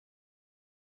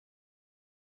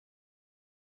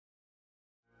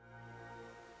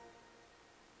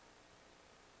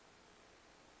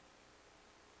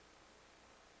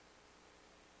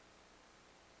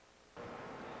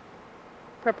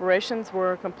Preparations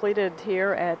were completed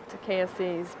here at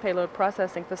KSC's payload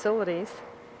processing facilities,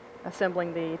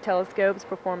 assembling the telescopes,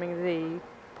 performing the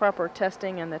proper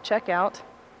testing and the checkout.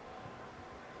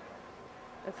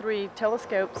 The 3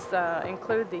 telescopes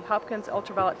include the Hopkins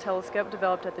Ultraviolet Telescope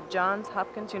developed at the Johns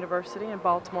Hopkins University in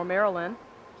Baltimore, Maryland,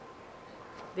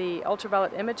 the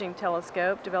Ultraviolet Imaging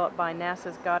Telescope developed by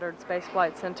NASA's Goddard Space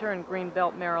Flight Center in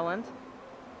Greenbelt, Maryland,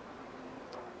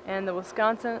 and the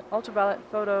Wisconsin Ultraviolet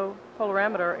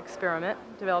Photopolarimeter Experiment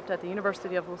developed at the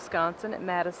University of Wisconsin at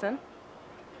Madison.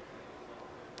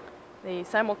 The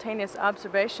simultaneous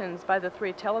observations by the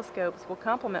 3 telescopes will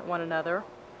complement one another.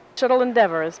 Shuttle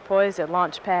Endeavour is poised at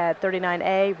Launch Pad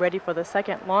 39A, ready for the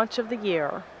 2nd launch of the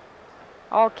year.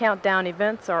 All countdown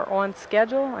events are on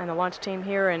schedule, and the launch team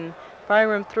here in Fire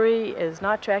Room 3 is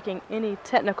not tracking any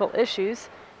technical issues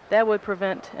that would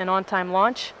prevent an on-time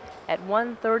launch at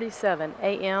 1:37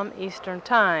 a.m. Eastern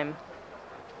Time.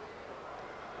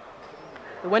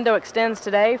 The window extends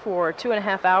today for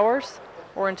 2.5 hours,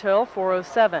 or until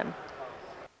 4:07.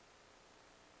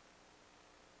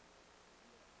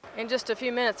 In just a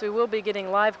few minutes, we will be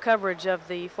getting live coverage of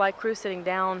the flight crew sitting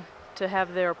down to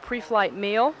have their pre-flight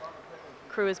meal.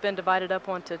 Crew has been divided up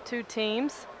onto 2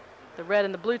 teams, the red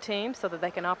and the blue team, so that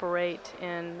they can operate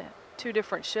in 2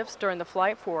 different shifts during the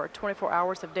flight for 24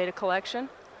 hours of data collection.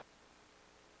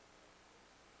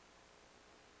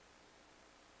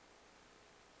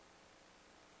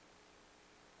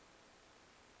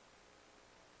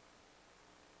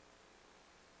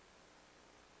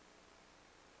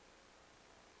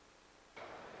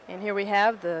 And here we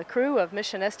have the crew of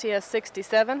mission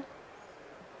STS-67.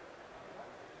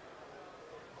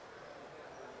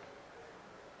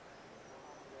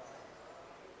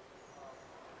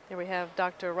 Here we have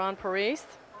Dr. Ron Parise,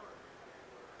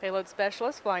 payload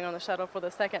specialist, flying on the shuttle for the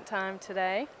 2nd time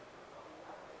today.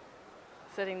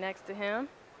 Sitting next to him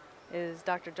is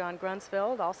Dr. John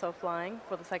Grunsfeld, also flying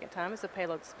for the 2nd time as a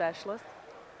payload specialist.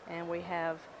 And we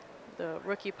have the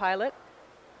rookie pilot,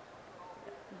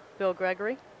 Bill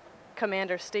Gregory,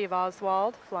 Commander Steve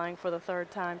Oswald, flying for the 3rd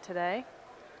time today.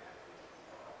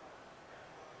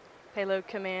 Payload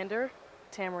Commander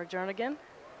Tamara Jernigan.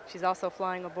 She's also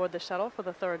flying aboard the shuttle for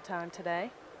the 3rd time today.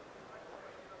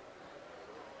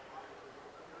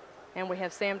 And we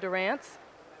have Sam Durrance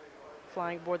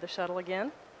flying aboard the shuttle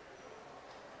again.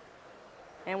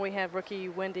 And we have rookie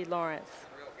Wendy Lawrence,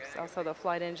 who's also the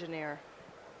flight engineer.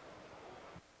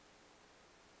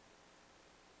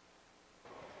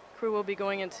 Crew will be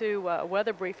going into a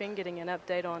weather briefing, getting an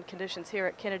update on conditions here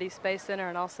at Kennedy Space Center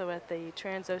and also at the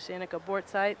transoceanic abort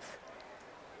sites.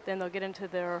 Then they'll get into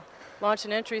their launch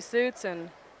and entry suits and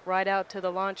ride out to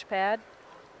the launch pad,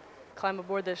 climb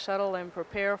aboard the shuttle and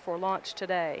prepare for launch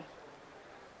today.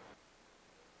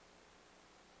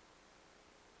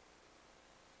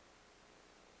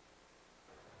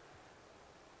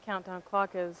 Countdown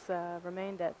clock has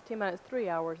remained at T-3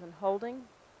 hours and holding.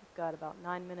 We've got about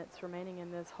 9 minutes remaining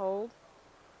in this hold.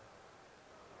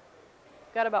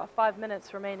 Got about 5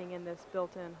 minutes remaining in this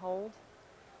built-in hold.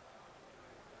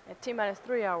 At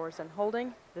T-3 hours and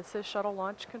holding, this is shuttle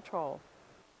launch control.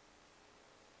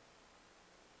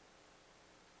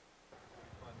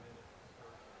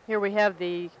 Here we have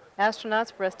the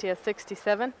astronauts for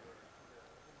STS-67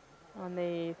 on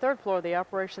the 3rd floor of the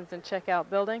operations and checkout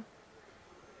building.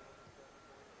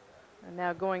 And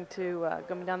now going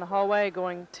down the hallway,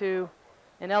 going to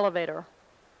an elevator.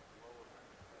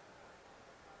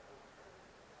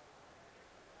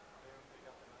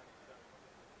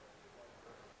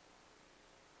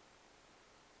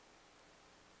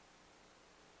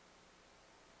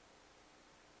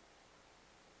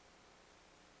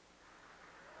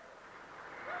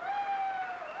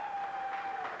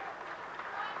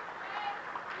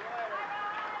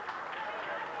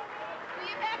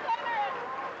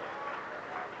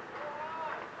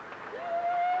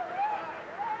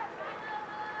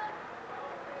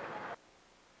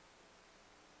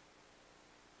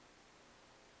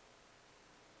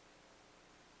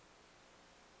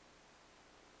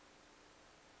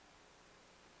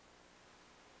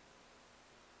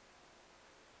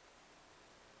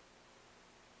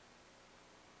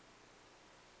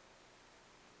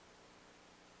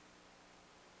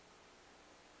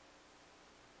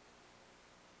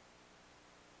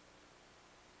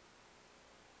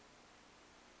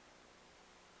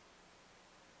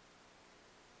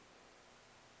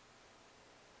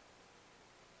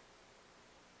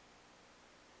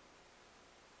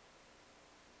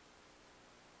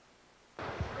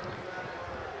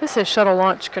 This is shuttle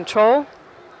launch control.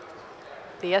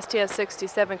 The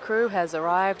STS-67 crew has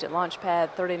arrived at launch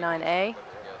pad 39A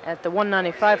at the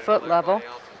 195-foot level.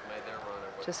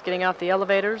 Just getting off the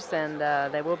elevators, and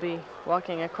they will be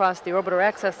walking across the orbiter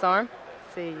access arm.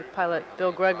 See pilot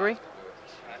Bill Gregory.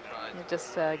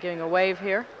 Just giving a wave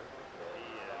here.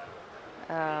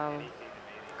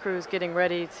 Crew's getting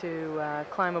ready to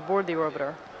climb aboard the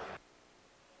orbiter.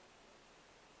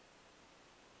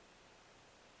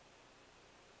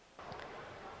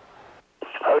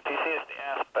 OTC is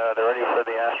the ASP. They're ready for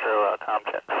the Astro com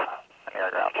checks and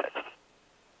air ground checks.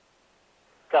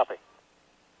 Copy.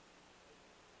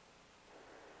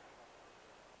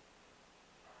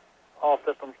 All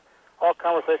systems, all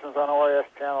conversations on OIS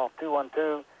channel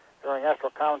 212 during Astro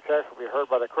com checks will be heard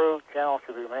by the crew. Channel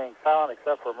should remain silent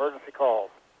except for emergency calls.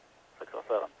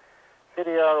 607.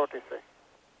 CDR OTC.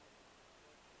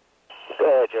 Go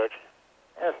ahead, George.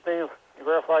 Yes, Steve, you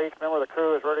verify each member of the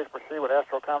crew is ready to proceed with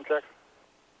Astro com checks?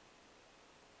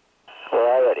 We're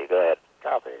all ready. Go ahead.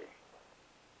 Copy.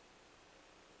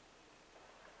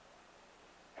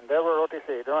 Endeavour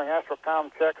OTC. During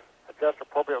Astro-com checks, adjust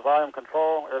appropriate volume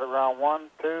control, air-to-ground 1,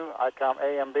 2, ICOM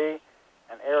A and B,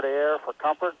 and air-to-air for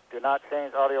comfort. Do not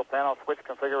change audio panel switch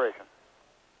configuration.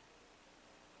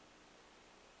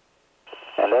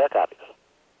 Endeavour copies.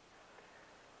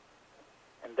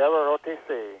 Endeavour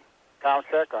OTC. Com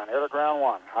check on air-to-ground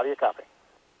 1. How do you copy?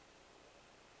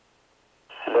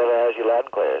 Endeavour has you loud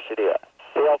and clear. CDR.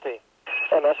 PLT.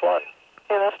 MS1.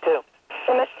 MS2.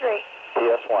 MS3.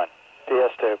 TS1.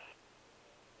 TS2.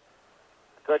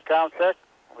 Good com check.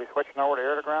 We'll be switching over to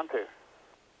air-to-ground 2.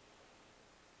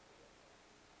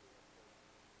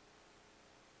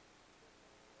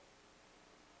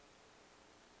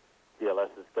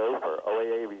 TLS is go for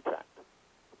OAA retract.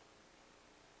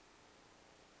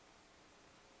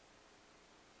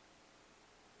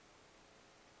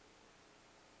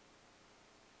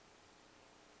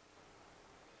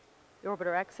 The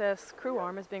orbiter access crew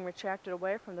arm is being retracted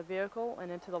away from the vehicle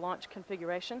and into the launch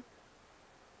configuration.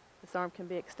 This arm can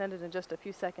be extended in just a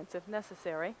few seconds if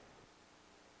necessary.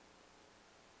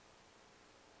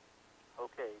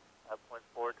 Okay,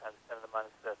 5.4 times 10 to the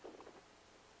minus 5.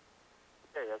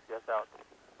 Okay, yes, out.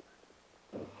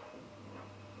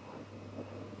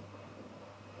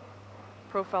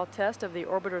 Profile test of the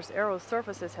orbiter's aero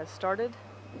surfaces has started.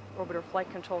 Orbiter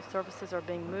flight control surfaces are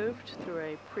being moved through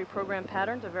a pre-programmed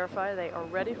pattern to verify they are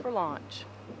ready for launch.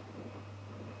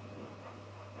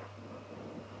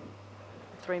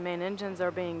 The 3 main engines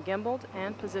are being gimbaled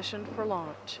and positioned for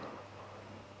launch.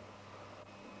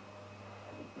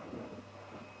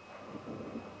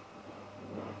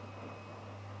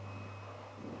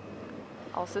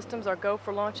 All systems are go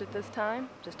for launch at this time,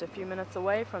 just a few minutes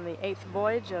away from the 8th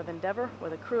voyage of Endeavour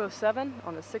with a crew of 7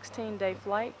 on a 16-day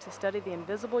flight to study the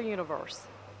invisible universe.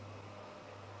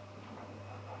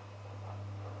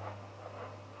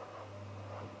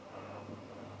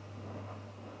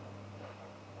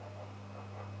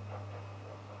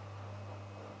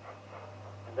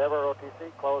 Endeavour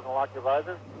OTC, close and lock your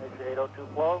visors. Make your 802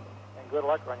 flow, and good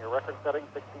luck on your record-setting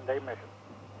 16-day mission.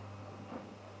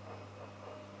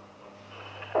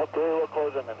 Okay, we'll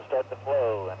close them and start the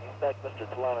flow. And in fact, Mr.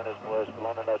 Talone and his boys for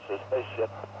loaning us a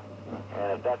spaceship.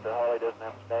 And if Dr. Hawley doesn't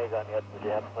have a snag on yet, would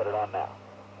you have to put it on now?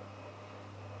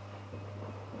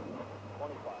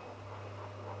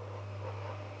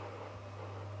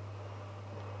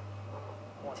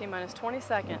 25. T-minus 20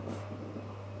 seconds.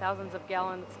 Thousands of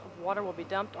gallons of water will be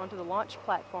dumped onto the launch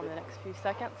platform in the next few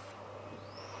seconds.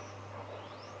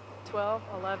 12,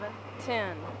 11,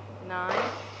 10, 9,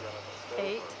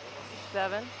 8,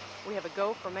 7. We have a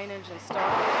go for main engine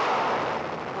start.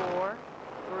 5, 4,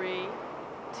 3,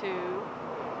 2,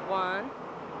 1.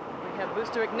 We have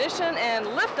booster ignition and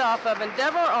liftoff of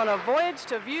Endeavour on a voyage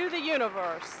to view the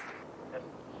universe.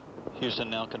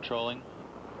 Houston now controlling.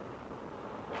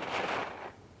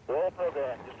 Roll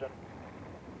program, Houston.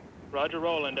 Roger,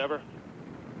 roll, Endeavour.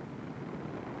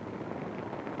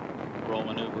 Roll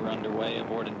maneuver underway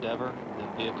aboard Endeavour.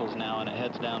 The vehicle's now in a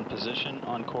heads-down position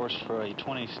on course for a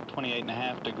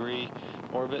 28.5 degree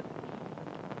orbit.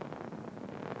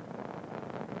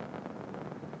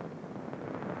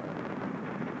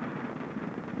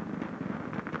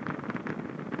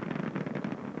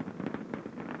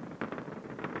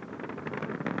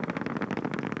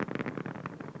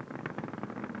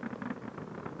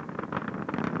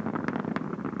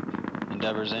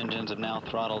 Endeavour's engines have now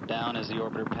throttled down as the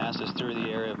orbiter passes through the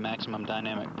area of maximum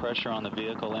dynamic pressure on the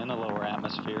vehicle in the lower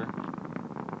atmosphere.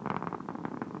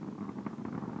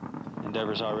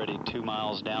 Endeavour's already 2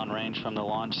 miles downrange from the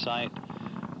launch site,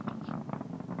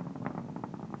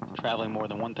 traveling more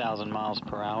than 1,000 miles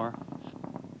per hour.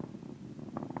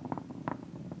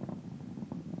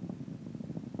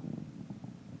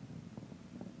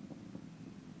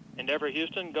 Endeavour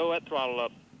Houston, go at throttle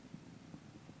up.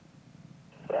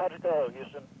 Roger, go,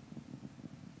 Houston.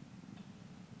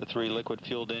 The 3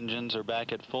 liquid-fueled engines are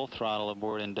back at full throttle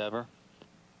aboard Endeavour.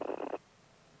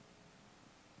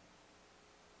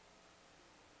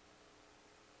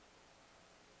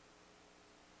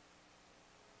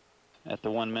 At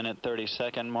the 1 minute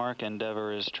 30-second mark,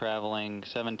 Endeavour is traveling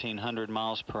 1,700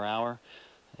 miles per hour.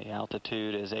 The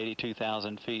altitude is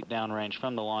 82,000 feet downrange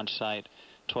from the launch site,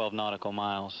 12 nautical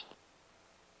miles.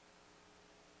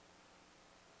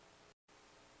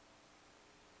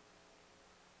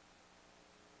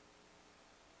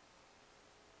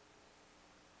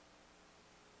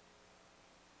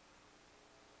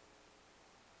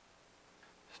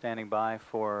 Standing by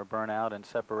for burnout and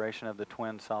separation of the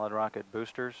twin solid rocket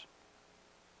boosters.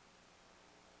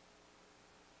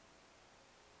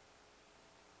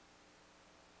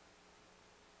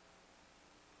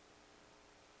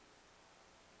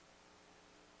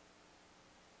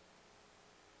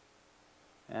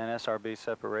 And SRB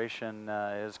separation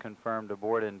is confirmed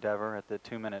aboard Endeavour at the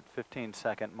 2 minute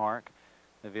 15-second mark.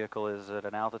 The vehicle is at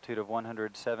an altitude of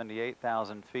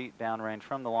 178,000 feet, downrange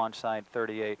from the launch site,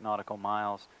 38 nautical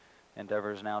miles.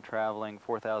 Endeavour is now traveling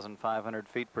 4,500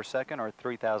 feet per second, or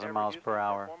 3,000 miles per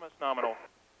hour. Performance nominal.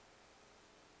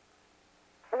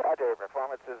 Roger,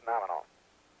 performance is nominal.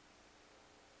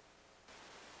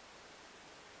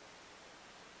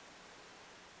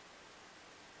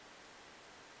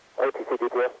 OTC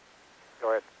DPS. Go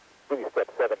ahead. Please step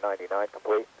 799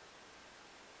 complete.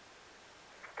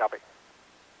 Copy.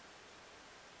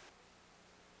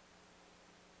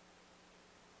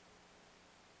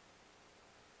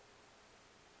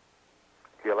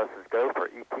 GLS is go for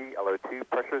ET LO2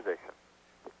 pressurization.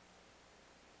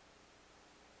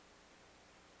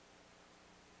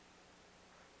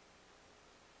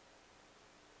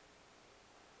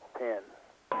 10.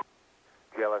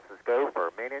 GLS is go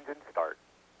for main engine start.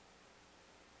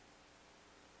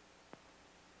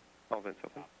 All vents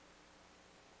open.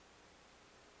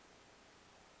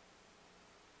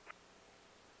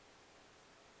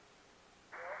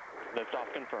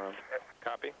 Liftoff confirmed.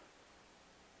 Copy.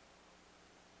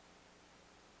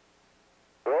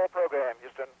 Roll program,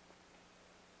 Houston.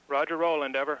 Roger, roll,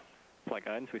 Endeavour. Flight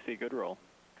guidance, we see good roll.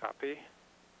 Copy.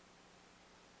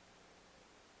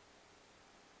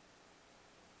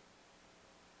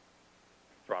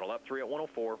 Throttle up, 3 at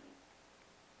 104.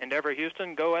 Endeavour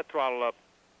Houston, go at throttle up.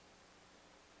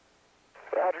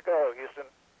 Roger, go, Houston.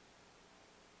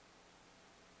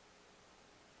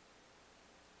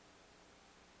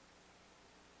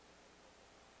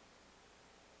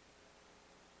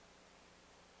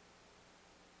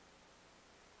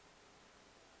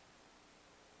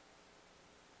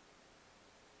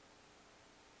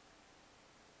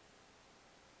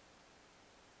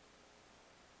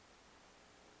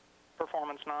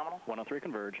 Performance nominal. 103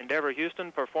 converge. Endeavour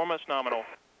Houston, performance nominal.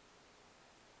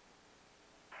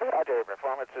 Roger,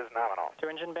 performance is nominal.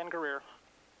 2-engine Ben Guerrier.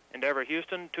 Endeavour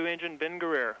Houston, 2-engine Ben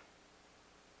Guerrier.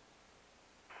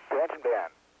 2-engine Ben.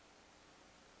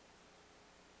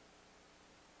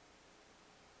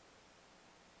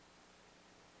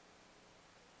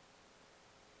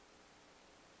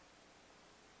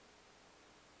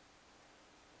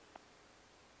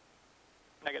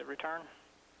 Negative return.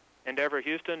 Endeavour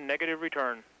Houston, negative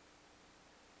return.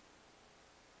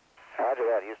 Roger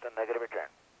that, Houston, negative return.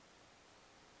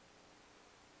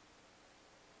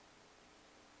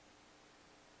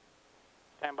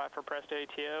 Stand by for press to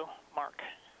ATO. Mark.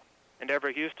 Endeavour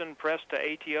Houston, press to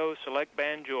ATO, select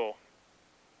band jewel.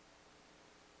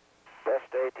 Press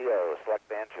to ATO, select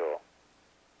band jewel.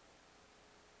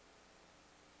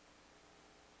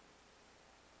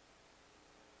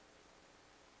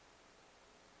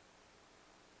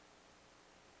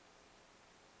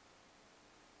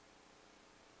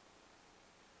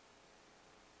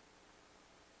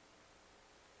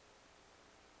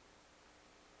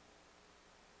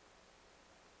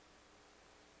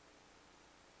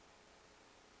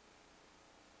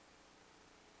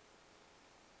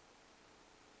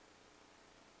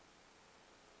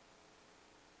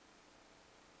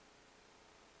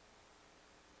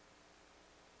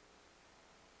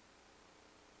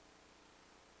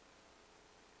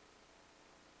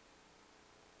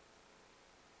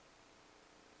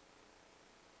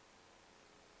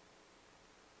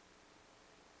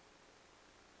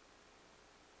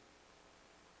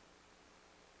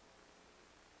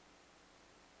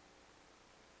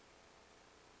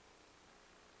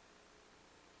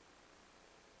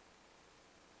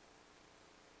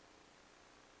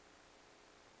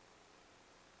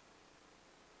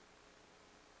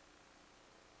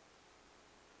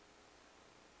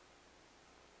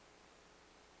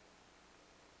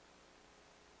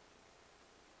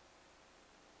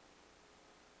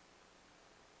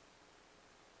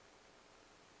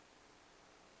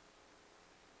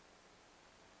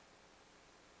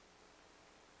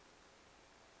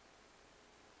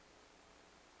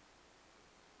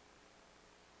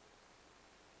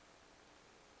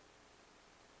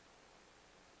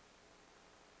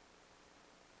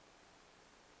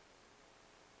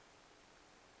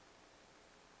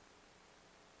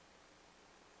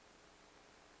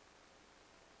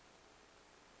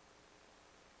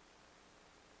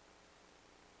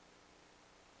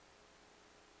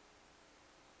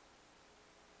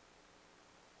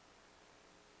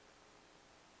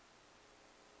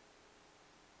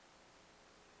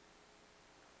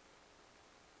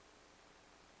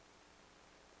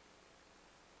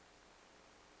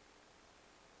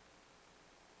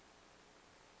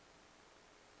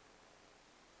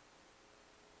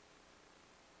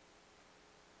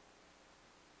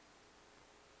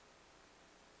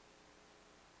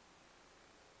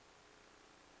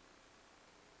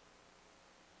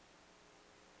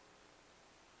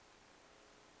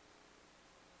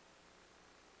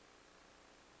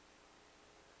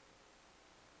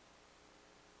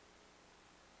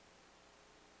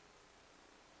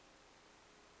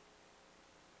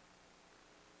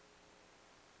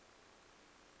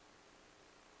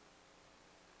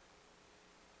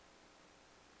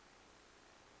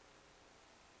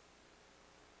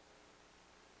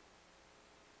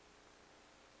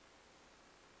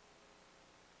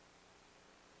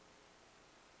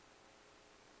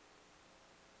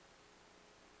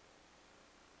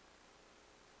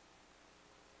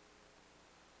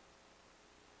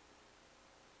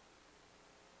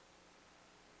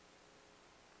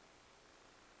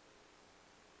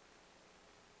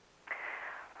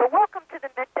 welcome to the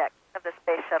middeck of the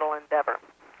Space Shuttle Endeavour.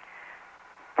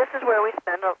 This is where we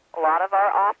spend a lot of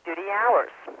our off-duty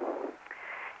hours.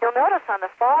 You'll notice on the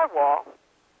far wall,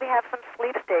 we have some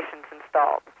sleep stations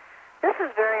installed. This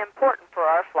is very important for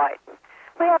our flight.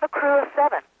 We have a crew of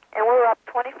 7, and we're up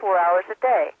 24 hours a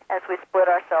day as we split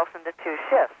ourselves into 2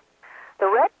 shifts. The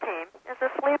red team is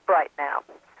asleep right now.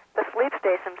 The sleep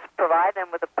stations provide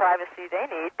them with the privacy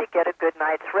they need to get a good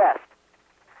night's rest.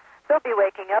 They'll be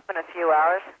waking up in a few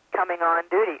hours, coming on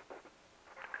duty.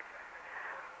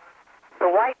 The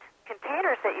white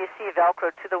containers that you see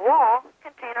velcroed to the wall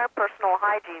contain our personal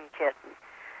hygiene kit.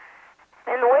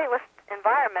 In the weightless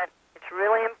environment, it's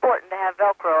really important to have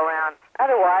Velcro around.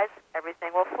 Otherwise,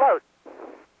 everything will float.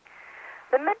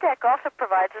 The middeck also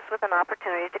provides us with an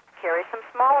opportunity to carry some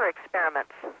smaller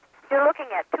experiments. You're looking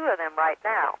at 2 of them right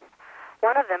now.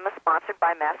 One of them is sponsored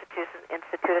by Massachusetts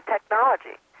Institute of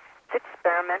Technology. It's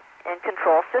Experiment in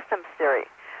Control Systems Theory.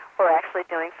 We're actually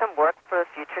doing some work for a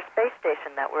future space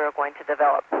station that we're going to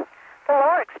develop. The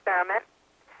lower experiment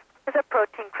is a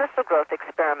protein crystal growth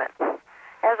experiment,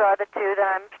 as are the 2 that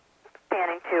I'm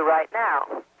panning to right now.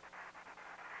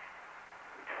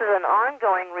 This is an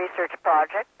ongoing research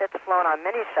project that's flown on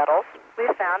many shuttles.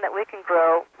 We've found that we can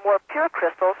grow more pure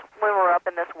crystals when we're up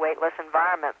in this weightless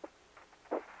environment.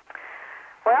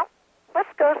 Well,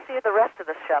 let's go see the rest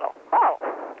of the shuttle. Oh,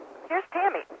 here's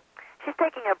Tammy. She's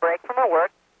taking a break from her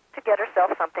work to get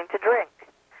herself something to drink.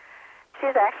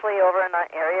 She's actually over in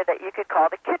an area that you could call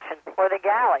the kitchen or the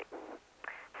galley.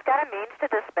 It's got a means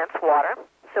to dispense water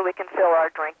so we can fill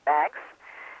our drink bags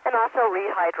and also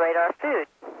rehydrate our food.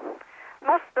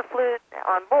 Most of the food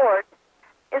on board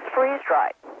is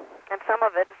freeze-dried, and some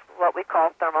of it's what we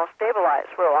call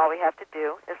thermostabilized, where all we have to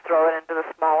do is throw it into the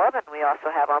small oven we also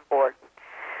have on board.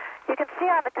 You can see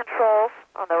on the controls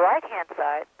on the right-hand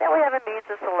side that we have a means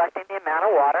of selecting the amount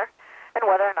of water and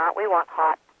whether or not we want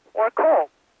hot or cold.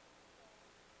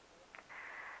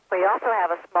 We also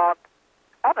have a small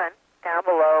oven down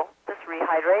below this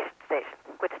rehydration station,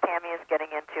 which Tammy is getting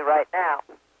into right now.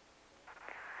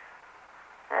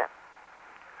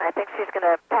 I think she's going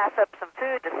to pass up some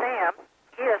food to Sam.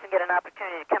 He doesn't get an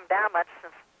opportunity to come down much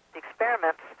since the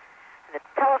experiments and the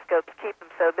telescopes keep him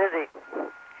so busy.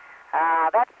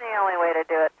 That's the only way to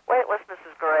do it. Weightlessness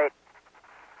is great.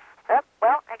 Oh,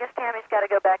 well, I guess Tammy's got to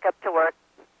go back up to work.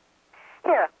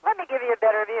 Here, let me give you a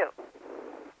better view.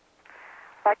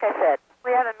 Like I said,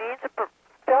 we have a means of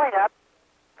filling up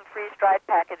the freeze-dried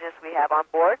packages we have on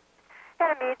board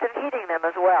and a means of heating them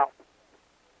as well.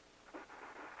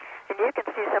 And you can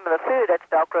see some of the food that's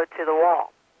velcroed to the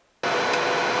wall.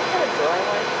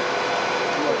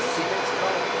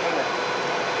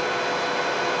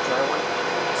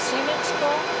 Cement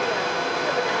skull?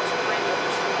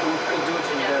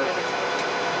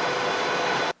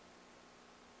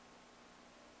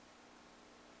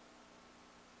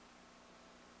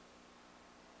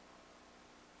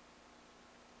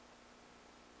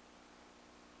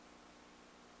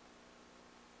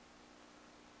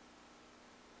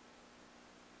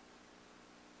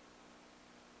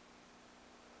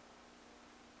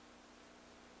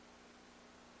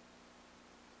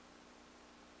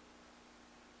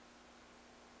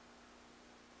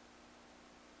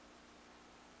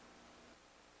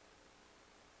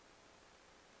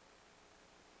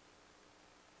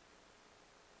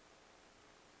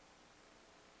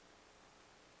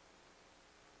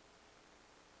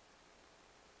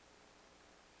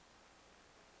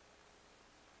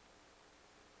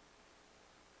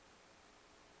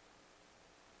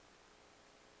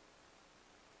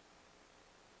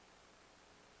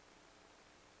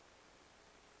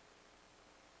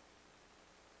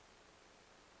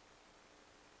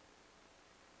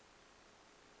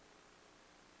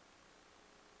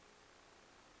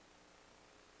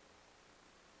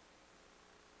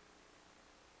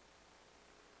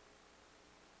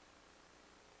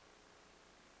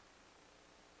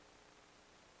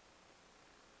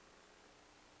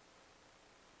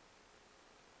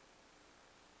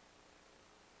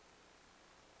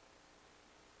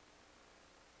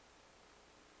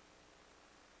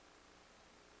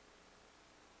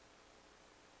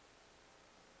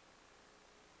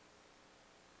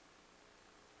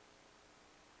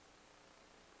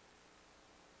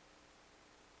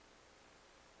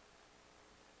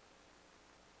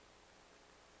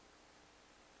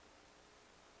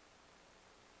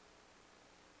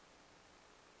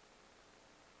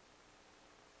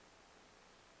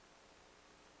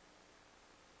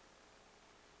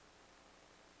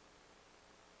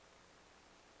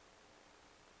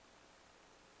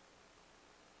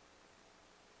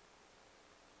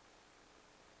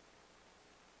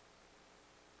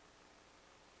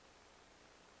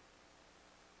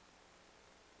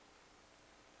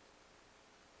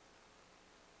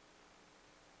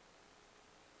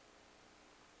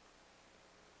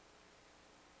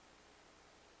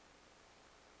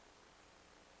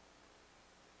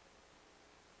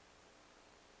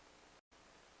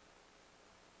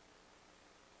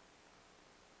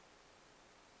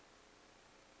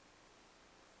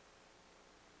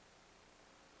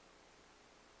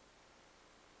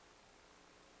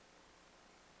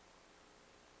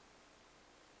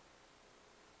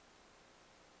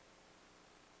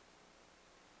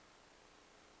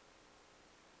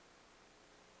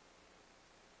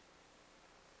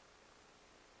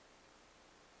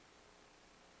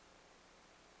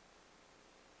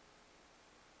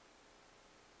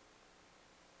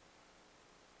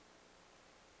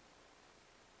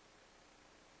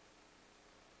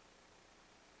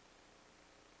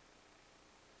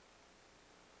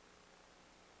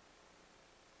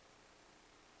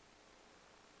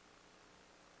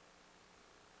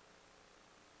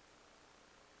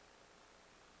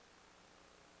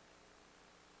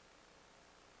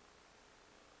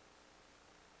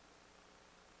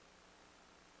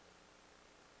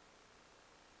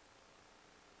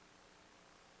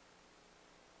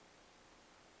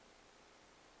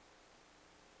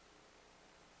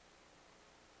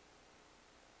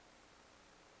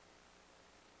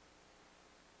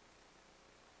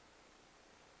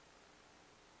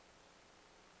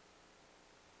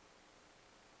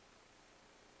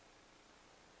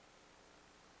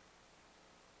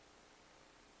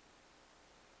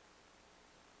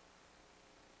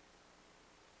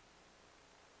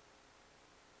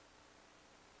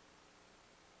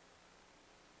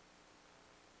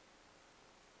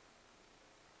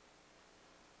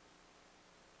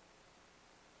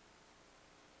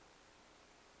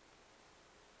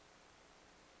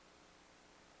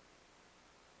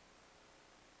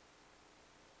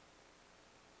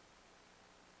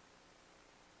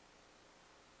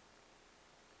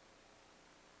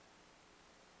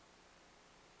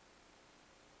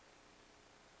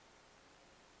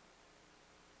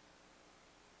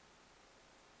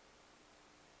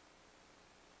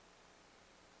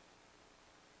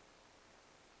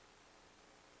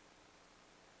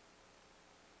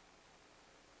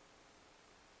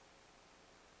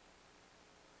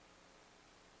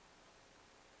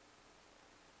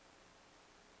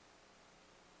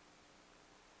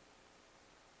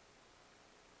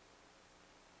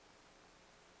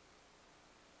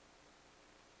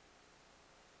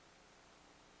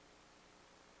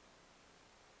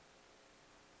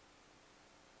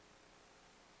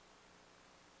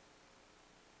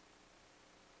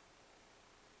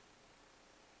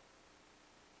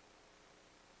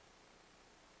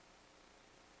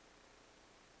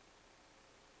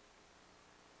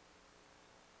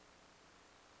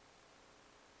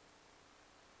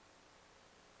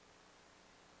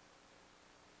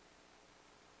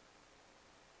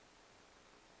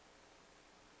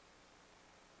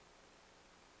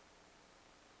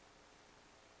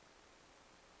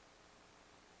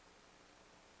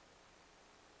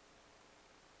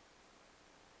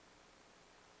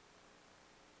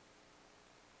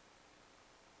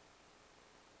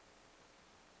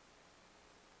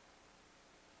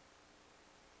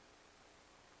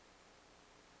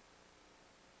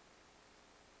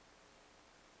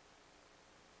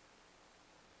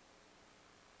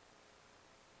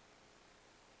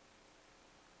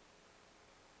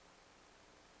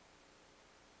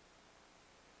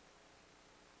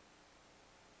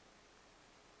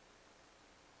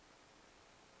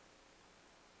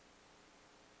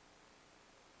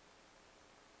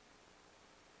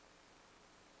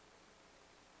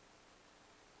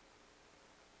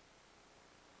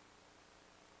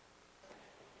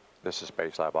 This is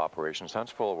Spacelab Operations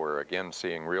Huntsville. We're again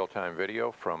seeing real-time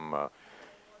video from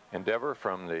Endeavour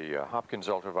from the Hopkins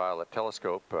Ultraviolet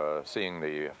Telescope, seeing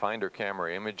the finder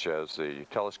camera image as the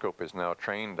telescope is now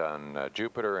trained on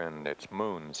Jupiter and its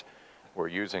moons. We're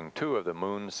using 2 of the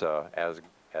moons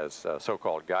as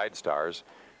so-called guide stars.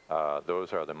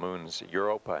 Those are the moons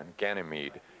Europa and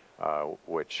Ganymede,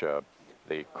 which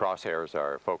the crosshairs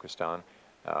are focused on.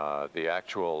 The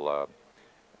actual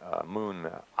moon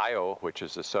Io, which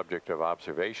is the subject of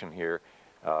observation here,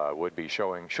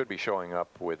 should be showing up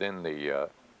within the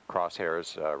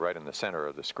crosshairs right in the center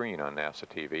of the screen on NASA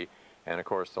TV. And of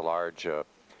course the large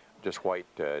just white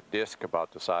disk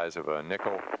about the size of a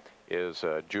nickel is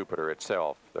Jupiter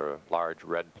itself, the large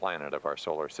red planet of our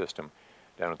solar system.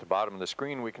 Down at the bottom of the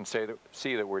screen we can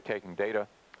see that we're taking data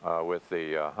with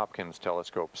the Hopkins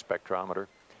telescope spectrometer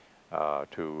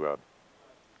to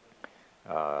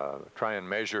try and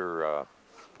measure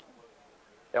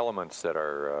elements that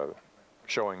are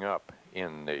showing up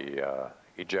in the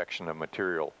ejection of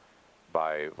material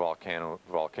by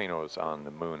volcanoes on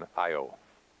the moon Io.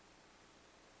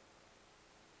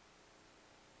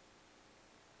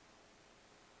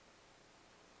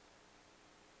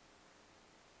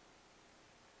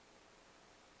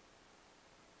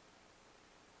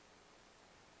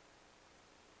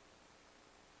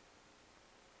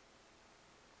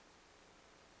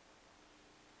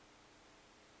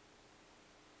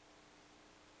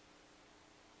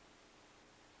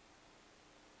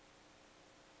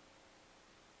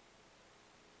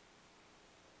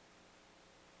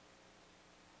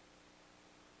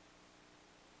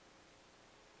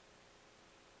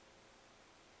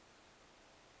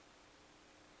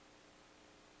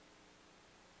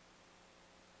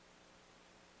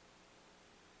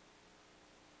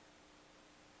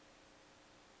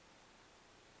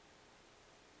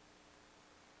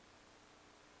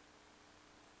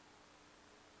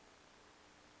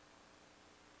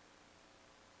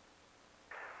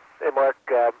 Hey, Mark.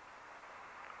 Hey,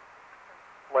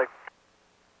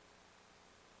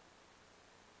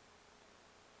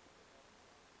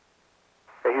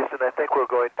 Houston, I think we're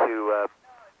going to,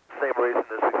 same reason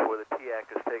as before, the TAC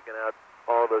has taken out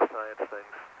all those science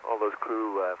things. All those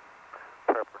crew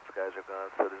preference guys are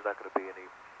gone, so there's not going to be any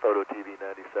photo TV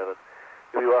 97.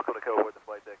 You'll be welcome to come aboard the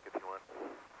flight deck if you want,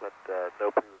 but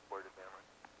no pre-recorded camera.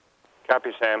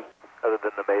 Copy, Sam. Other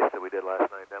than the mace that we did last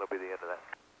night, that'll be the end of that.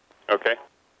 Okay.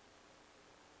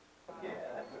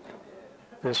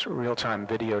 This real-time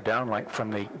video downlink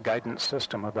from the guidance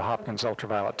system of the Hopkins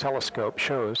Ultraviolet Telescope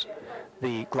shows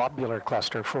the globular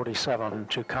cluster 47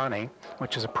 Tucani,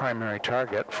 which is a primary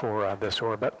target for this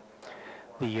orbit.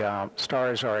 The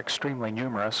stars are extremely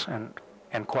numerous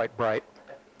and quite bright.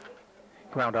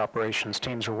 Ground operations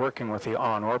teams are working with the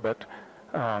on-orbit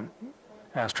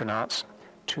astronauts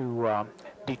to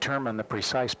determine the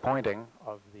precise pointing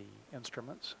of the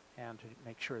instruments and to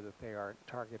make sure that they are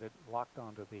targeted, locked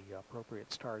onto the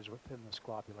appropriate stars within this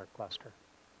globular cluster.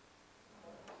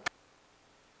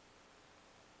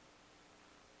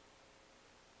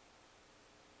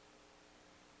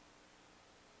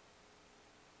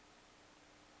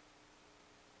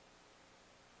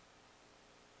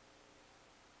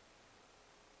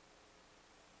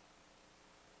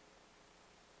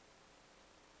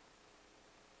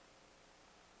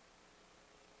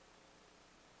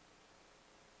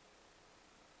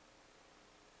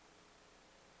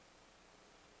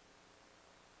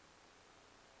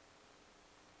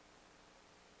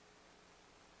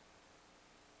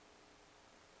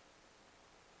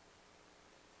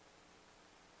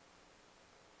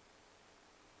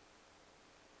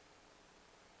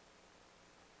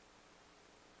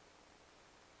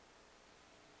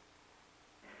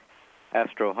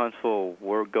 Astro Huntsville,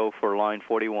 we'll go for line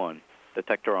 41.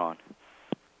 Detector on.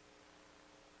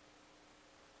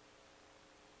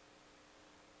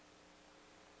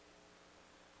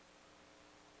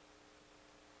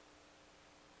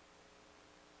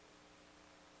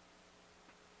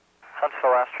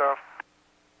 Huntsville Astro.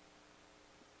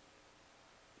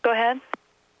 Go ahead.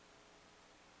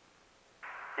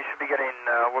 You should be getting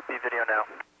Whoopi video now.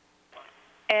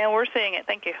 And we're seeing it.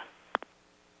 Thank you.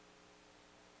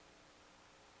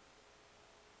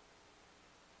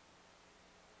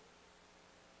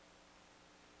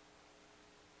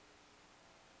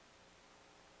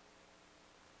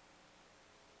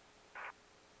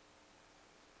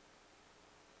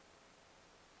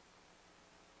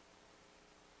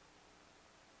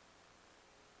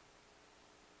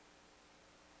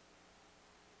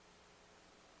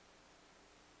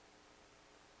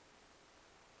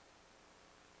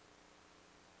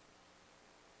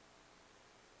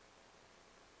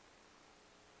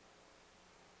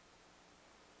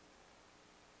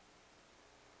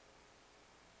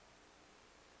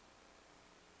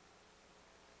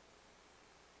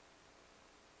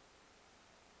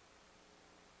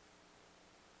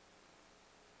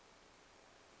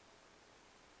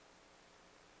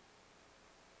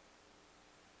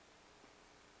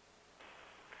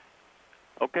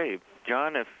 Okay,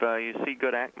 John, if you see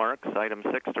good act marks, item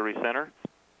 6 to recenter.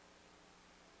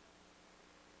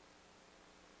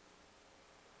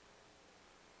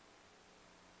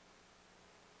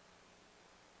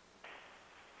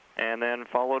 And then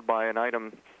followed by an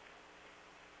item,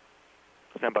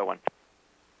 standby 1.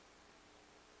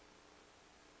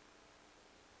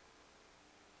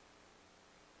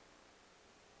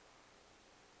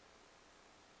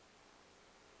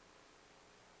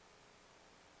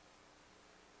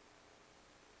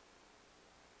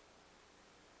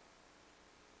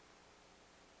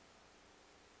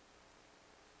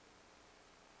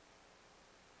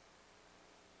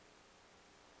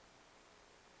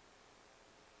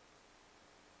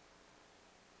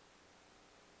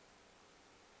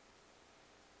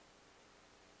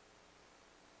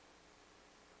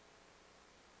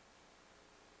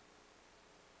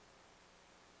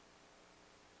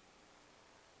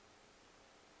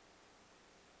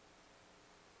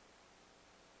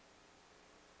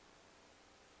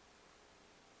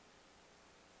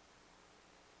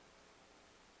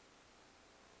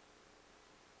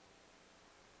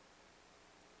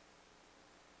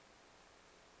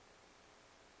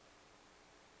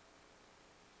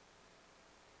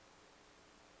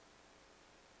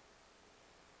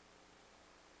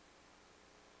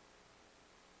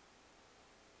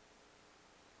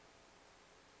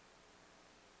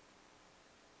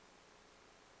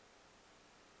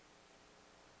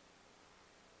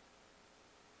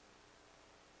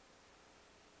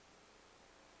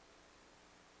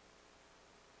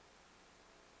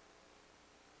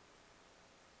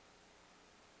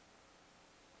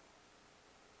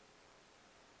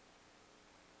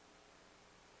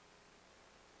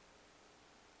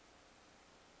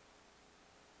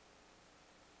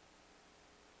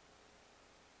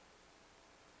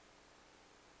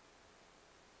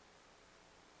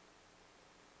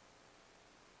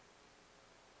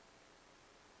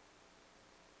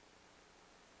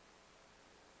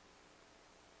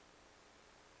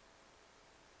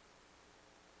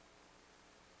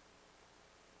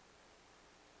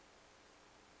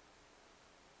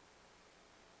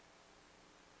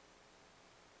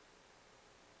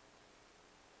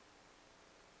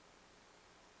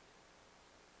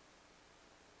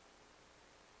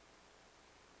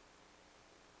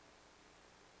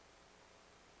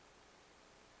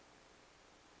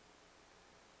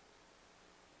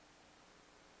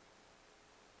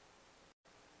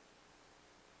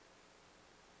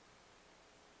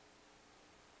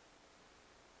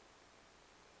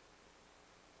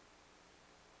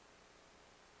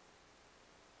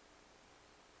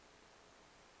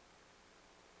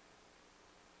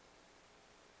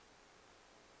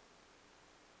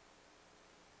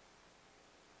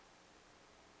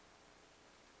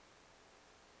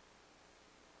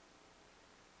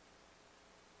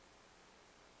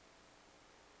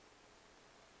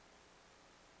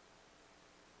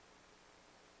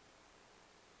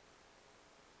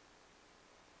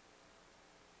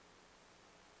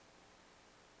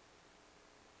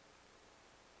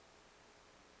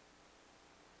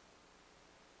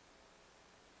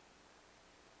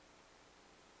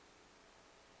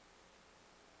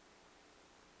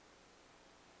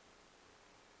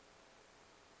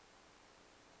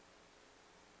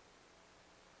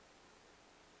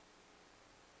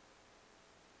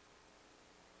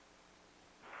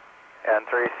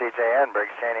 N3CJN,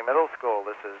 Briggs Cheney Middle School.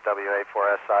 This is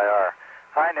WA4SIR.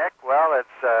 Hi, Nick. Well,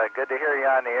 it's good to hear you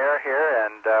on the air here,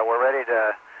 and we're ready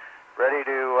to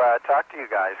talk to you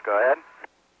guys. Go ahead.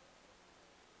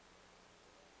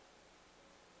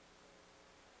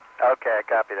 Okay, I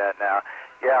copy that now.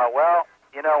 Yeah, well,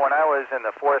 you know, when I was in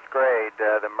the 4th grade,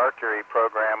 the Mercury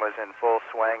program was in full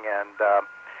swing, and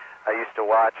I used to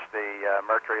watch the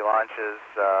Mercury launches.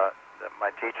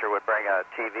 My teacher would bring a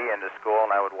TV into school,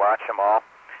 and I would watch them all.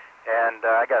 And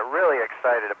I got really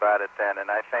excited about it then,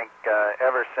 and I think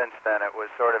ever since then it was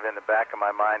sort of in the back of my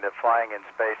mind that flying in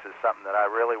space is something that I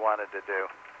really wanted to do.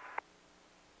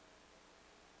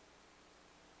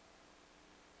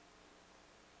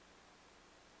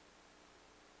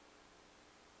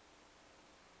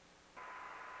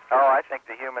 Oh, I think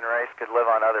the human race could live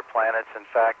on other planets. In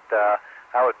fact,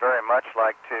 I would very much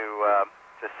like to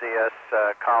see us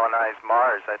colonize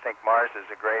Mars. I think Mars is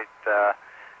a great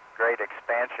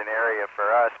expansion area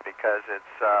for us because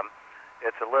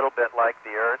it's a little bit like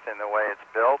the Earth in the way it's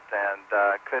built, and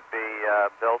could be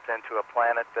built into a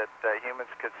planet that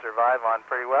humans could survive on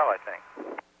pretty well, I think.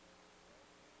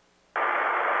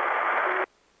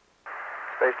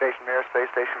 Space Station Mirror, Space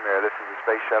Station Mirror. This is the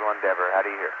Space Shuttle Endeavour. How do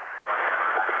you hear?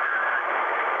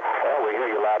 Well, we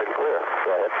hear you loud and clear.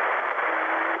 Go ahead.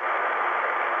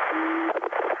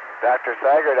 Dr.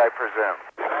 Saggart, I presume.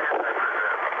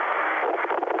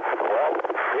 Well,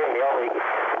 being the only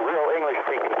real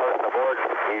English-speaking person aboard,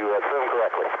 you assume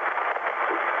correctly.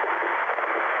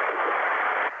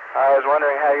 I was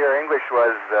wondering how your English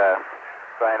was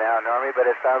by now, Normie, but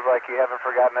it sounds like you haven't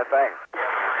forgotten a thing.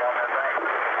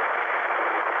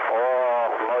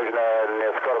 Można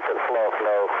skoro przed slov,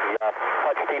 no, ja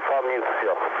почти помню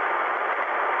все.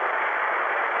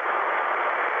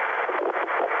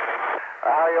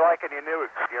 How are you liking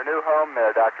your new home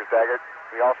there, Dr. Saggart?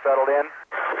 You all settled in?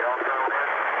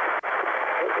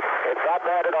 It's not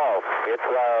bad at all. It's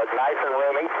nice and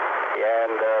roomy,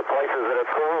 and places that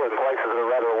are cool and places that are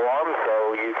rather warm,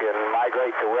 so you can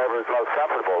migrate to wherever is most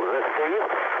comfortable. Is this Steve?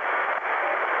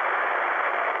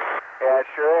 Yeah, it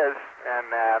sure is.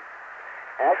 And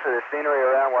actually, the scenery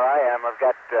around where I am, I've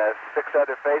got 6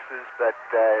 other faces, but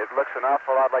it looks an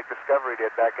awful lot like Discovery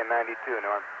did back in '92,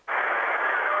 Norm.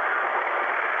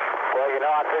 Well, you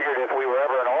know, I figured if we were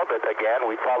ever in orbit again,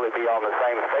 we'd probably be on the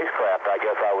same spacecraft. I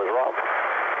guess I was wrong.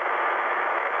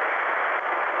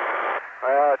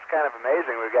 Well, it's kind of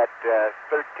amazing. We've got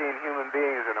 13 human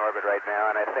beings in orbit right now,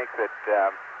 and I think that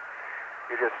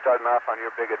you're just starting off on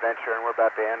your big adventure, and we're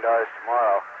about to end ours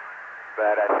tomorrow.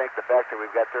 But I think the fact that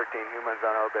we've got 13 humans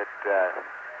on orbit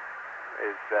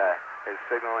is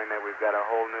signaling that we've got a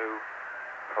whole new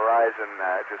horizon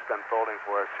just unfolding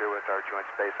for us here with our joint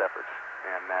space efforts.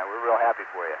 And we're real happy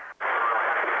for you.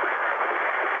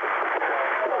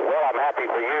 Well, I'm happy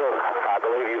for you. I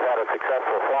believe you've had a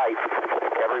successful flight.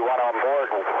 Everyone on board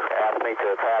asked me to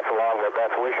pass along their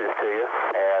best wishes to you.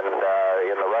 And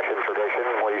in the Russian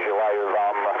tradition, we желаю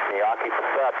вам Miyaki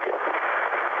Посадки.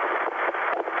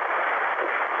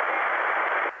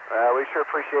 We sure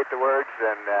appreciate the words,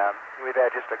 and we've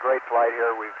had just a great flight here.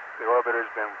 The orbiter's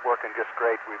been working just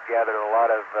great. We've gathered a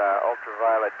lot of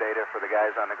ultraviolet data for the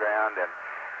guys on the ground, and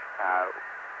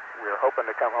we're hoping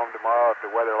to come home tomorrow if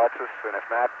the weather lets us, and if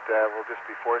not, we'll just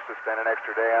be forced to spend an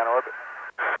extra day on orbit.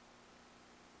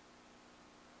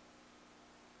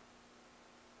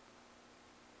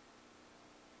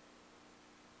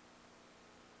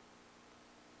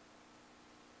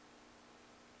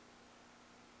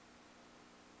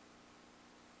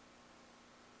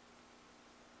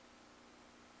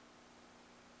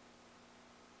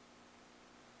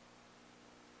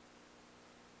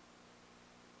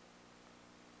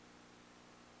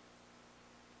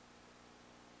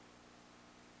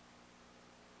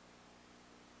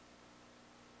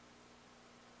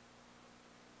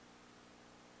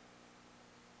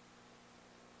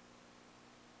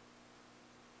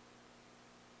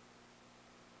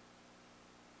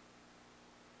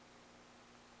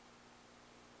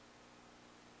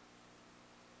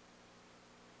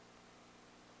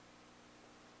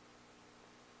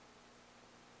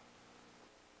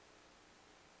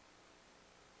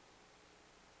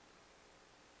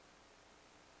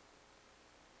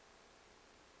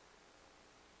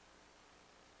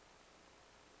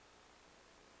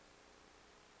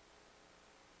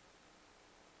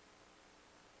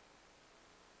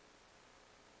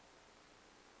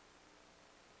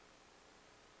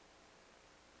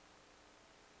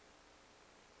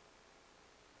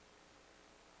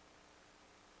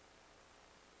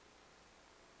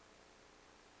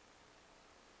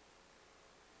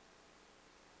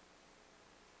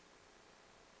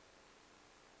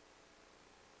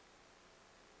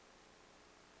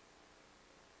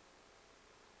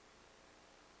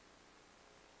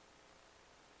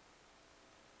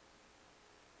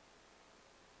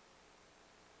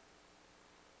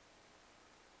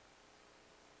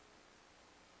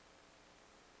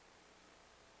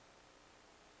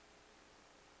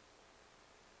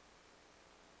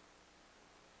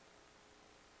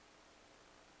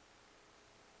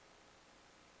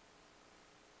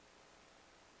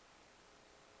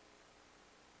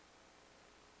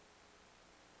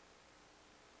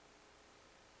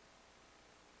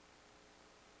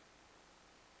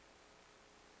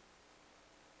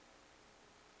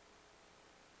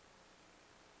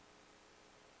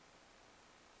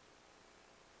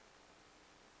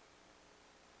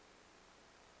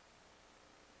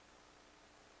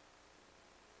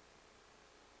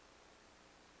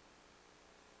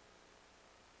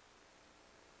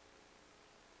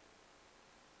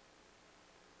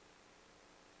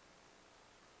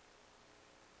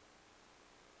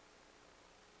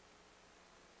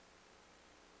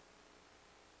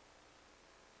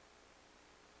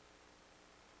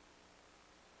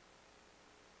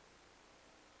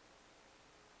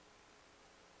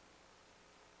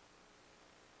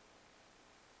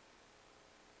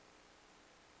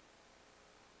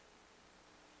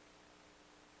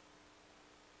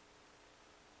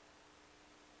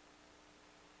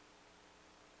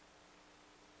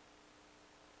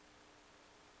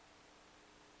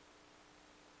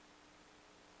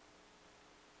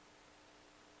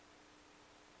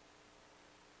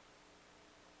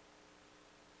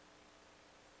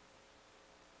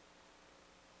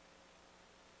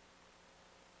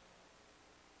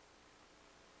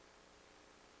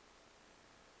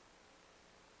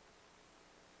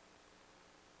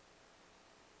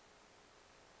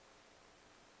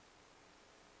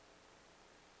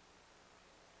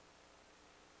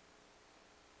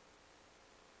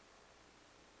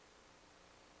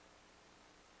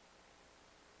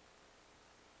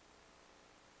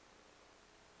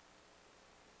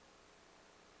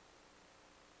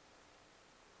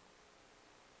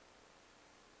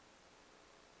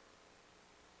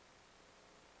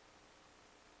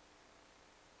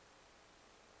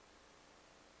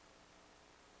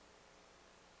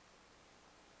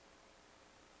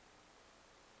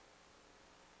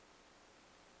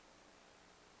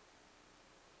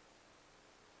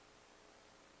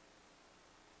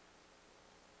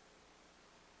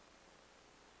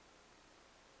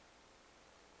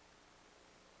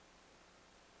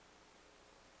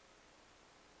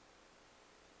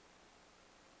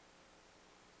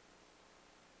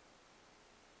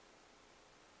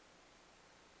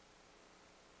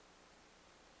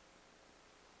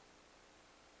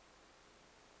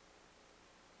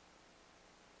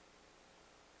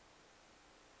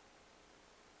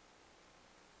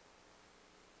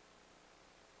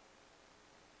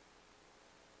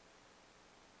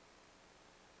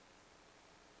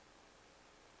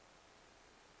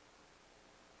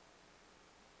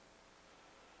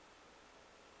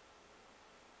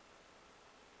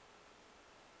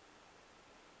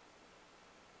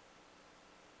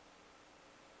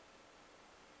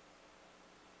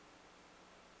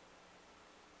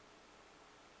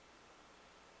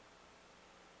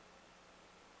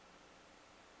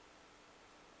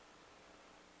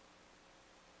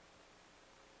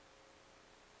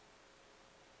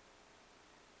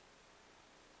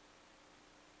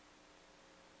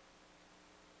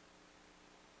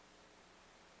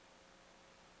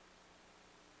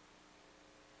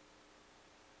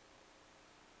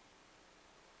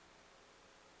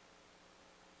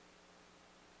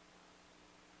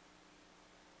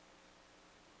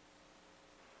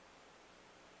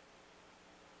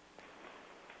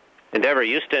 Endeavour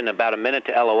Houston, about a minute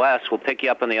to LOS. We'll pick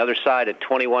you up on the other side at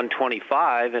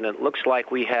 2125, and it looks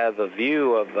like we have a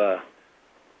view of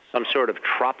some sort of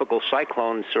tropical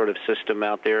cyclone sort of system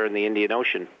out there in the Indian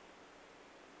Ocean.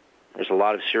 There's a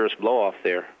lot of cirrus blow-off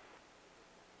there.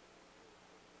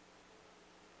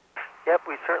 Yep,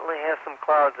 we certainly have some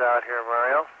clouds out here,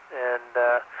 Mario,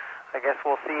 and I guess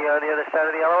we'll see you on the other side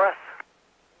of the LOS.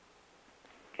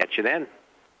 Catch you then.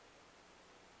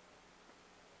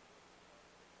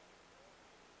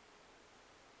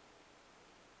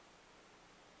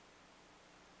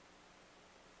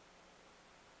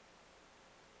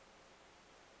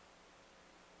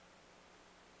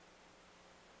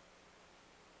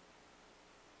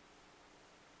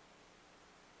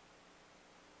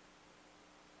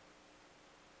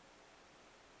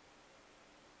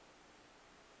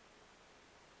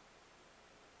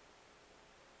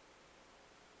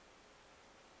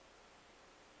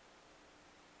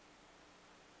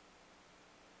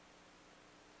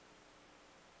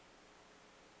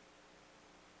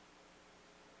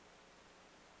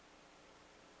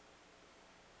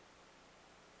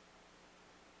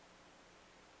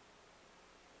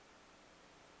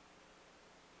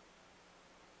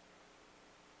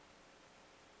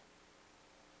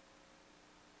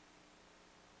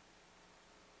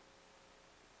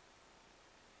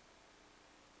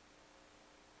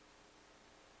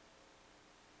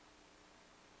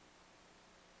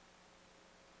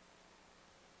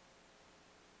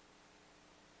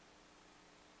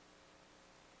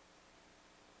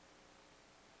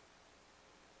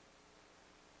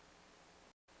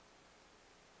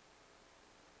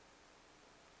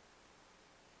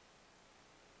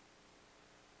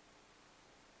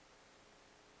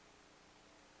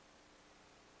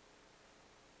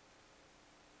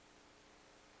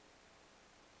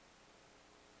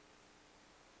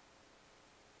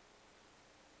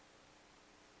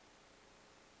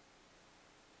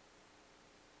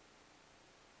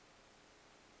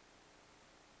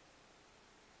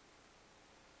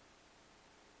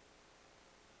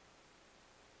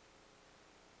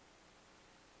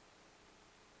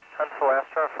 Huntsville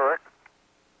Astro for Rick.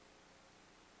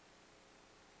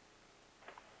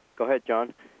 Go ahead,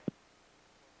 John.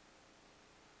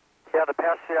 Yeah, the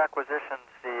past few acquisitions,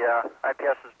 the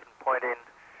IPS has been pointing,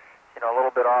 a little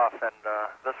bit off, and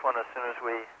this one, as soon as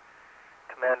we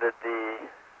commanded the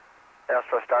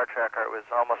Astro Star Tracker, it was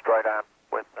almost right on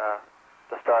with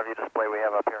the star view display we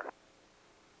have up here.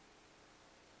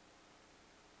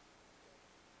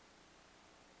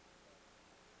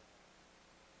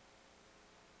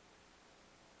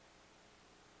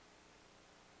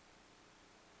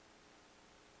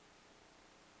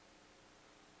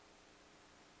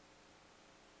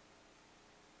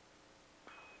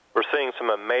 We're seeing some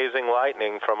amazing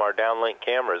lightning from our downlink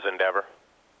cameras, Endeavour.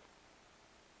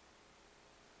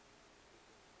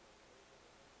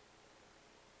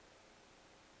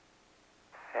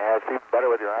 Yeah, it's even better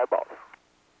with your eyeballs.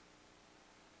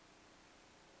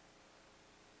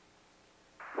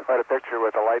 Quite a picture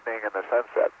with the lightning and the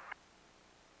sunset.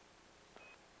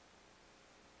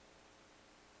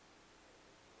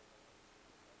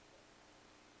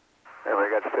 And we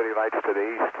got city lights to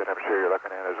the east that I'm sure you're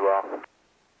looking at as well.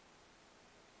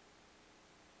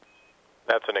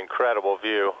 That's an incredible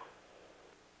view.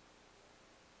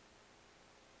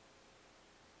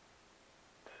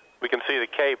 We can see the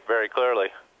Cape very clearly.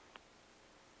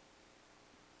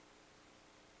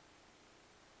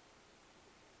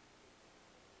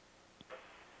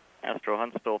 Astro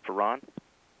Huntsville for Ron.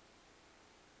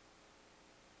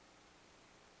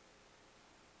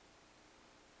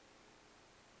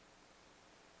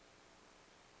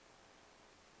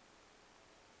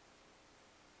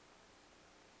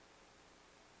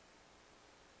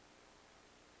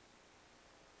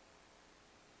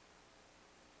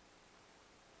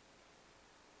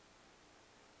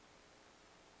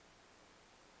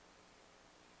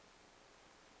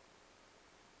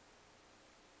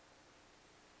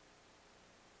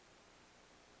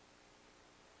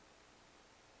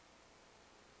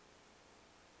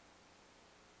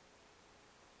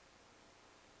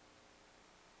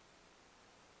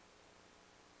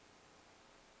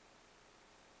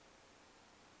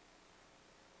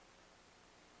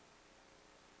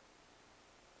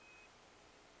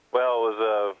 Well, it was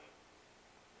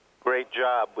a great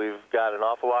job. We've got an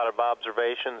awful lot of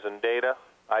observations and data.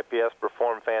 IPS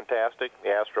performed fantastic. The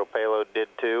Astro Payload did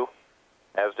too,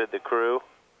 as did the crew.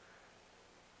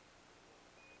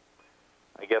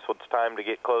 I guess it's time to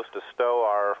get close to STO,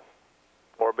 our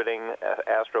orbiting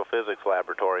astrophysics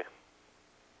laboratory.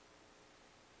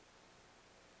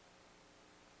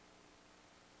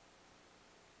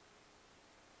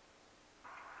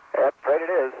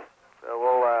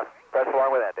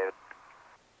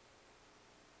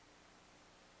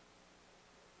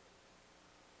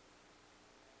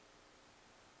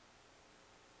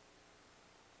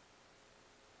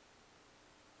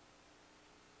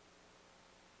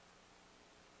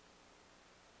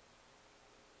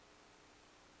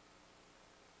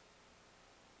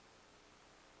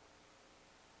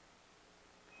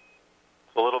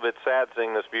 glad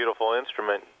seeing this beautiful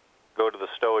instrument go to the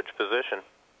stowage position.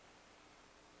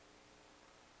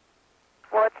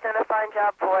 Well, it's done a fine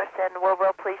job for us, and we're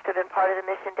real pleased to have been part of the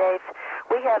mission, Dave.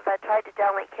 We have tried to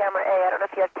downlink camera A. I don't know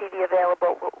if you have TV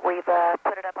available. We've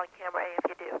put it up on camera A if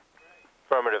you do.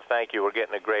 Affirmative, thank you. We're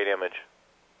getting a great image.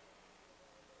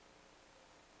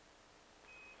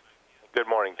 Good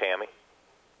morning, Tammy.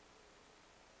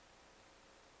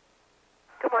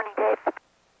 Good morning, Dave.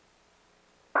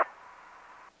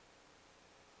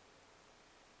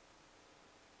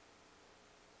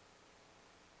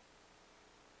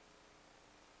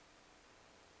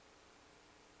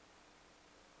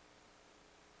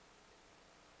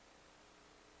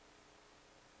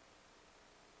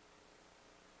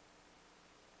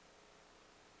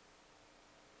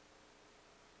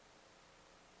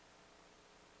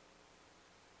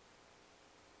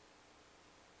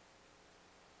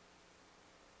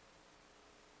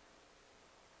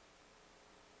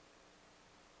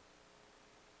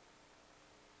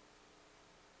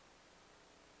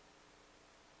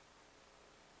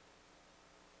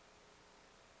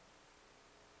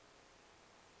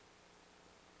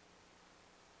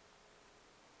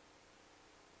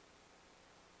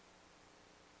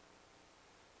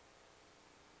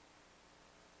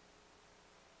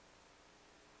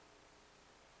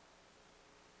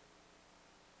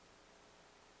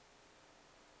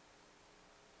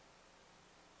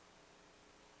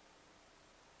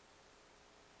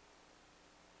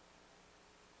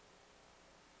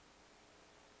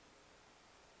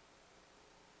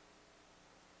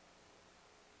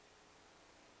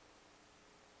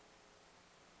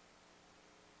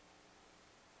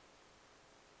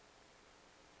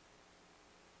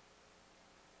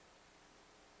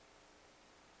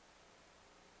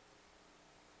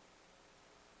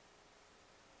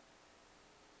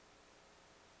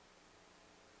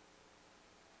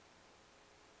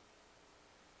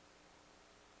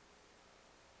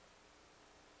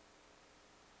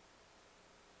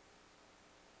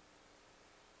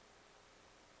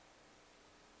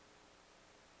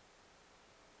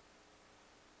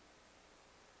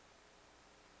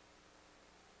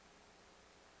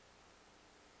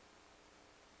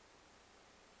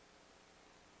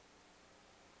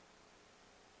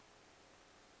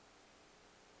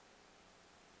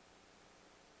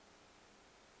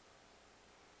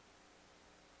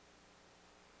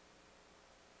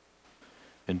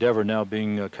 Endeavour now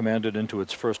being commanded into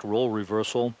its first roll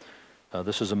reversal.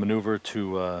 This is a maneuver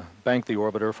to bank the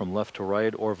orbiter from left to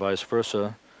right or vice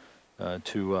versa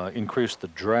to increase the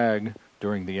drag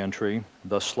during the entry,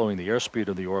 thus slowing the airspeed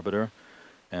of the orbiter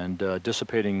and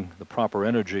dissipating the proper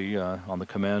energy on the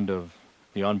command of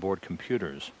the onboard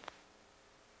computers.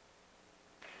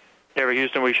 Endeavour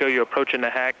Houston, we show you approaching the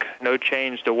hack. No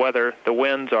change to weather. The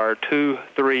winds are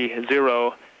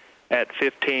 230 at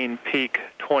 15 peak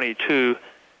 22.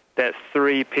 That's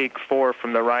 3 peak 4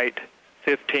 from the right,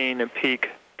 15 and peak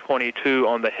 22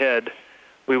 on the head.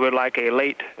 We would like a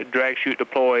late drag chute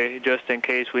deploy just in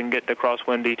case we can get the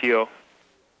crosswind DTO.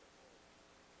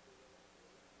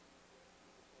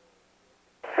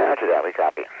 Roger that, we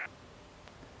copy.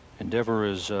 Endeavour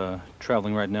is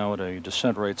traveling right now at a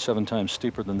descent rate 7 times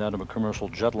steeper than that of a commercial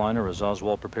jetliner as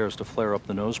Oswald prepares to flare up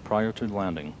the nose prior to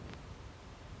landing.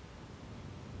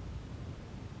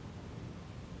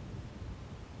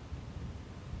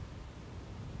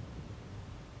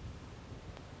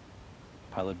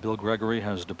 Pilot Bill Gregory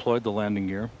has deployed the landing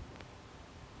gear.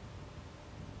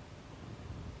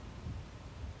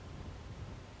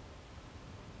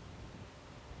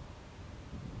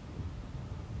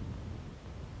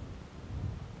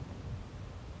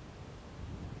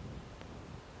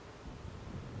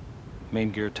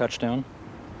 Main gear touchdown.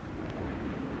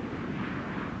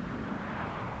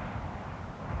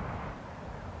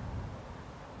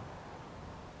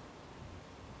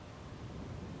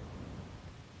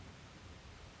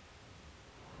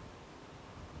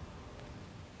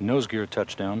 Nose gear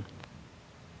touchdown.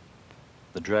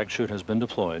 The drag chute has been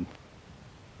deployed.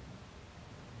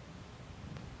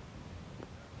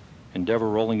 Endeavour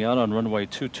rolling out on runway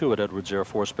 22 at Edwards Air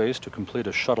Force Base to complete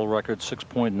a shuttle record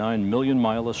 6.9 million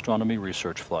mile astronomy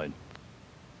research flight.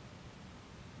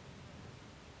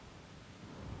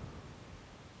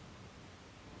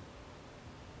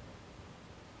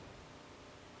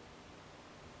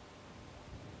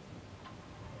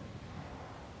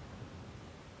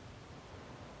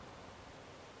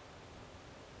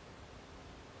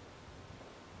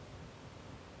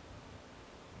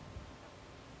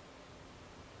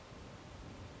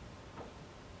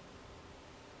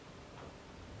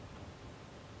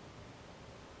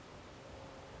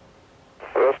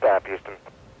 We'll stop, Houston.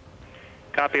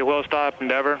 Copy, will stop,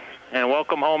 Endeavour. And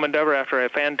welcome home, Endeavour, after a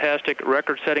fantastic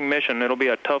record-setting mission. It'll be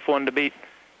a tough one to beat,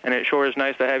 and it sure is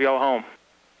nice to have y'all home.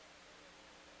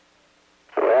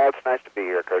 Well, it's nice to be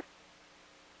here, Kirk.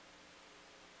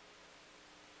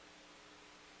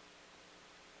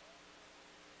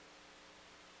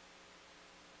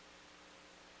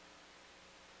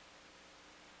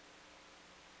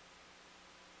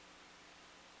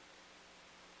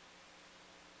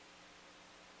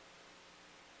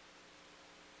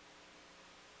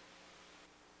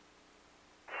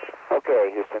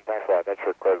 Okay, Houston, thanks a lot. That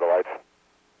should clear the lights.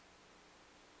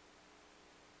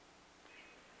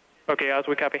 Okay, Oz,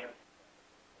 we copy.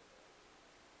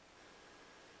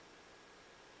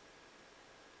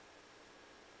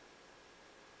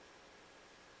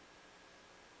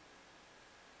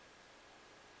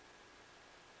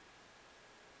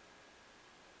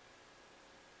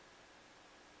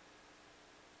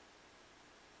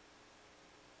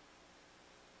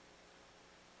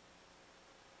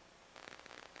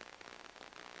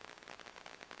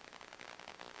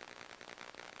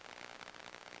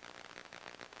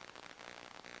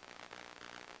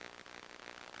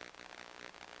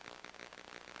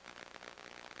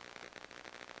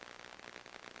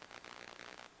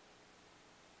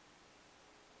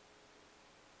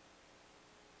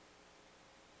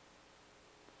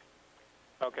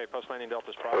 Okay, post-landing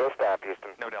Delta's flight. We'll stop,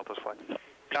 Houston. No Delta's flight.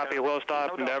 Copy, we'll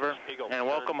stop, Endeavour. And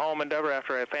welcome home, Endeavour,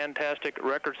 after a fantastic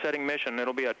record-setting mission.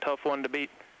 It'll be a tough one to beat,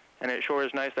 and it sure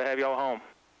is nice to have y'all home.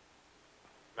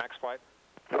 Max flight.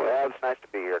 Well, it's nice to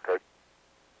be here, Kirk.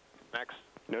 Max.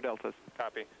 No Deltas.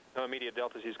 Copy. No immediate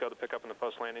Deltas. He's go to pick up in the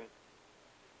post-landing.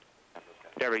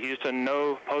 Endeavour, Houston,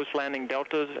 no post-landing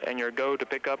Deltas, and your go to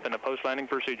pick up in the post-landing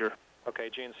procedure.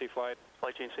 Okay, GNC flight.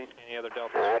 Flight GNC. Any other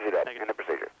Deltas? Roger that. In the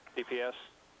procedure. DPS.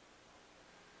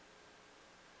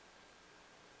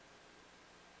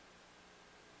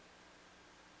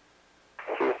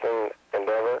 Houston,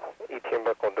 Endeavour, ETM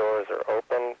buckle doors are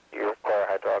open. You require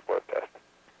hydraulic load test.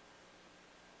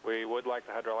 We would like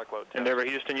the hydraulic load test. Endeavour,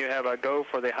 Houston, you have a go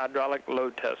for the hydraulic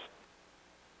load test.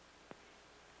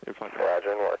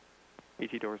 Roger and work.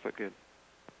 ET doors look good.